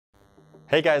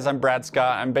Hey guys, I'm Brad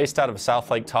Scott. I'm based out of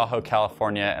South Lake Tahoe,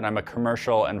 California, and I'm a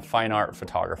commercial and fine art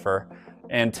photographer.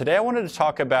 And today I wanted to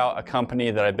talk about a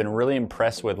company that I've been really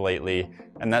impressed with lately,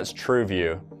 and that's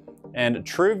TruView. And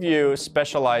TruView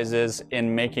specializes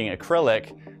in making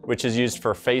acrylic, which is used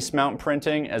for face mount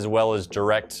printing as well as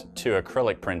direct to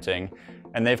acrylic printing.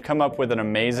 And they've come up with an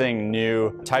amazing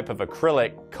new type of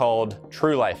acrylic called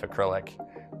Trulife Acrylic.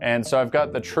 And so I've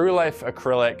got the Trulife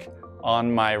Acrylic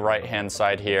on my right-hand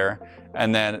side here.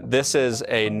 And then this is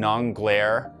a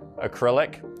non-glare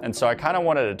acrylic. And so I kind of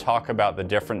wanted to talk about the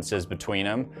differences between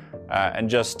them and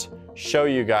just show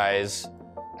you guys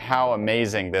how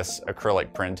amazing this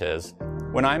acrylic print is.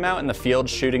 When I'm out in the field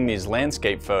shooting these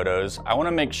landscape photos, I want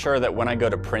to make sure that when I go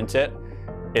to print it,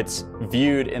 it's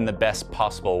viewed in the best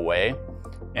possible way.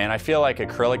 And I feel like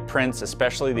acrylic prints,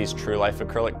 especially these Trulife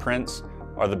acrylic prints,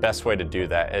 are the best way to do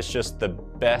that. It's just the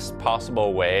best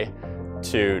possible way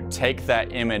to take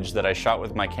that image that I shot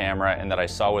with my camera and that I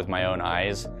saw with my own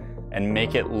eyes and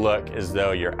make it look as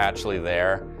though you're actually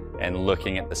there and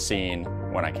looking at the scene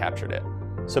when I captured it.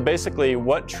 So basically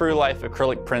what Trulife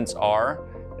acrylic prints are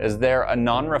is they're a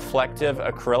non-reflective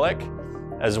acrylic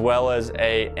as well as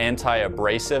a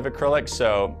anti-abrasive acrylic.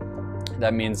 So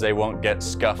that means they won't get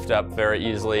scuffed up very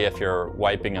easily if you're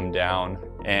wiping them down.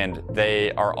 And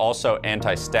they are also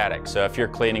anti-static. So if you're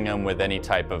cleaning them with any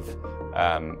type of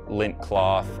lint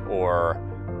cloth or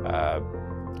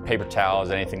paper towels,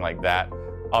 anything like that.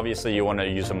 Obviously you want to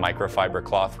use a microfiber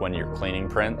cloth when you're cleaning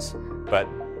prints, but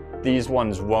these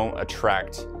ones won't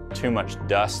attract too much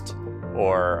dust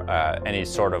or any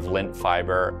sort of lint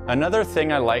fiber. Another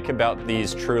thing I like about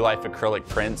these Trulife acrylic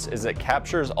prints is it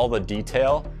captures all the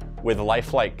detail with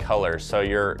lifelike colors. So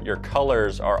your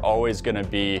colors are always going to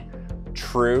be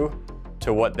true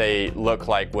to what they look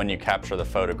like when you capture the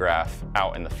photograph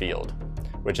out in the field,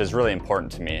 which is really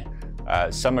important to me.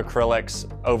 Some acrylics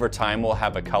over time will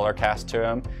have a color cast to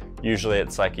them. Usually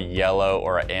it's like a yellow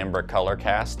or an amber color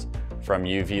cast from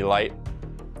UV light.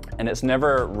 And it's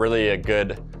never really a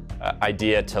good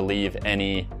idea to leave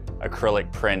any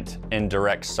acrylic print in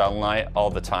direct sunlight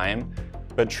all the time.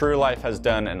 But Trulife has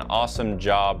done an awesome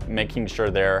job making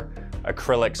sure their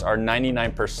acrylics are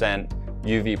 99%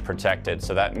 UV protected.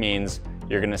 So that means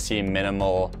you're gonna see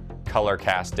minimal color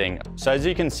casting. So as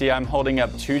you can see, I'm holding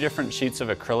up two different sheets of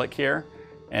acrylic here.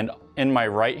 And in my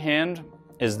right hand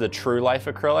is the Trulife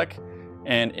acrylic.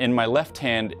 And in my left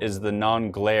hand is the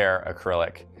non-glare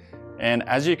acrylic. And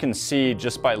as you can see,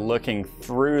 just by looking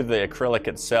through the acrylic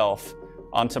itself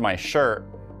onto my shirt,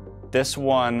 this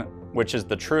one, which is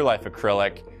the Trulife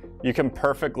acrylic, you can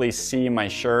perfectly see my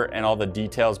shirt and all the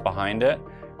details behind it.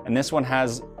 And this one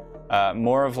has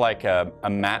more of like a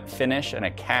matte finish and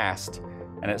a cast,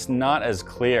 and it's not as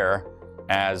clear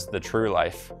as the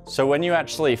Trulife. So when you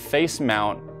actually face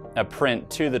mount a print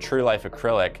to the Trulife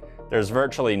acrylic, there's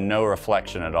virtually no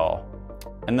reflection at all.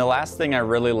 And the last thing I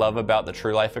really love about the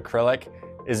Trulife acrylic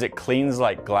is it cleans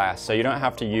like glass. So you don't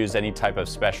have to use any type of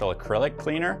special acrylic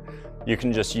cleaner. You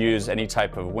can just use any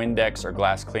type of Windex or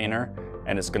glass cleaner,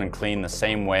 and it's gonna clean the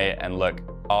same way and look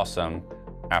awesome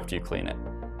after you clean it.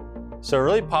 So a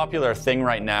really popular thing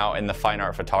right now in the fine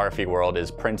art photography world is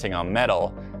printing on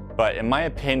metal, but in my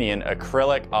opinion,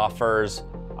 acrylic offers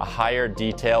a higher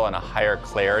detail and a higher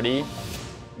clarity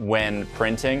when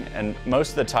printing. And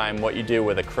most of the time what you do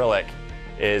with acrylic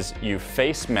is you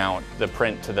face mount the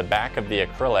print to the back of the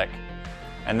acrylic,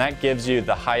 and that gives you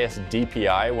the highest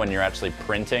DPI when you're actually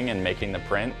printing and making the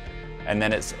print. And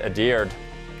then it's adhered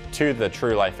to the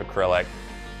Trulife acrylic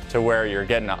to where you're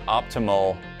getting an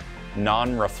optimal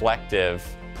non-reflective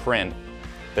print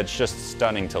that's just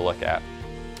stunning to look at.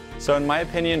 So in my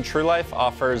opinion, Trulife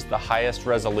offers the highest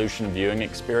resolution viewing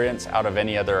experience out of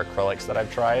any other acrylics that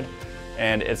I've tried.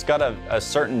 And it's got a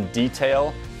certain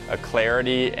detail, a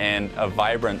clarity, and a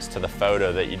vibrance to the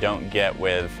photo that you don't get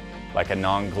with like a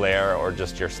non-glare or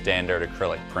just your standard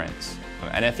acrylic prints.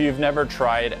 And if you've never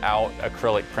tried out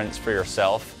acrylic prints for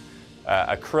yourself,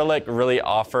 acrylic really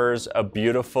offers a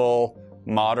beautiful,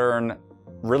 modern,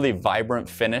 really vibrant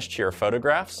finish to your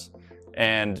photographs.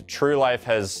 And Trulife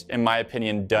has, in my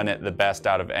opinion, done it the best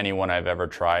out of anyone I've ever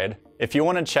tried. If you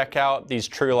want to check out these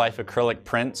Trulife acrylic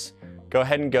prints, go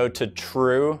ahead and go to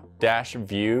tru-view.com,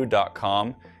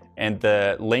 and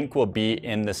the link will be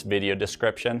in this video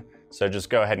description. So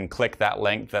just go ahead and click that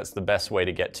link. That's the best way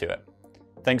to get to it.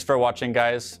 Thanks for watching,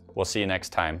 guys. We'll see you next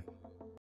time.